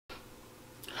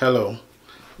Hello,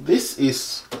 this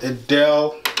is a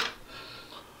Dell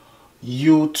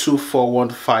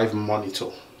U2415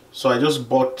 monitor. So I just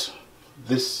bought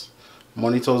this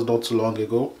monitor not too long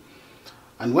ago,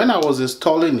 and when I was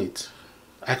installing it,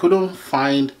 I couldn't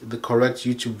find the correct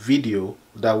YouTube video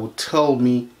that would tell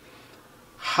me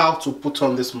how to put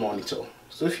on this monitor.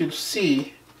 So if you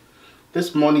see,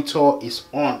 this monitor is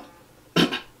on.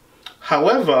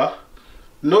 However,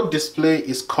 no display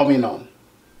is coming on.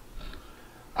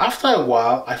 After a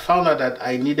while, I found out that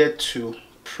I needed to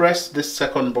press this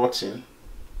second button.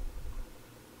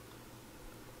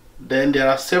 Then there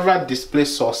are several display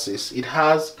sources. It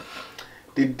has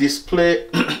the display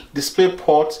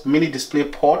port, mini display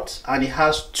port, and it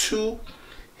has two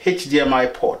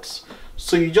HDMI ports.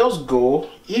 So you just go,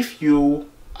 if you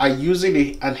are using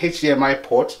an HDMI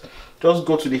port, just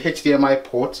go to the HDMI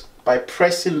port by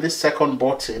pressing this second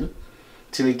button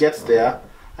till it gets there,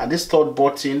 and this third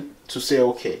button to say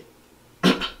OK.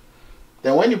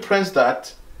 Then when you press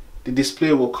that, the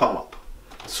display will come up.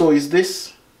 So is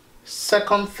this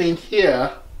second thing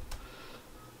here,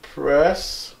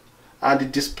 press, and the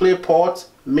display port,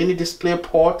 mini display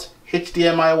port,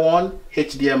 HDMI 1,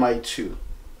 HDMI 2.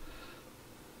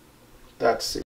 That's it.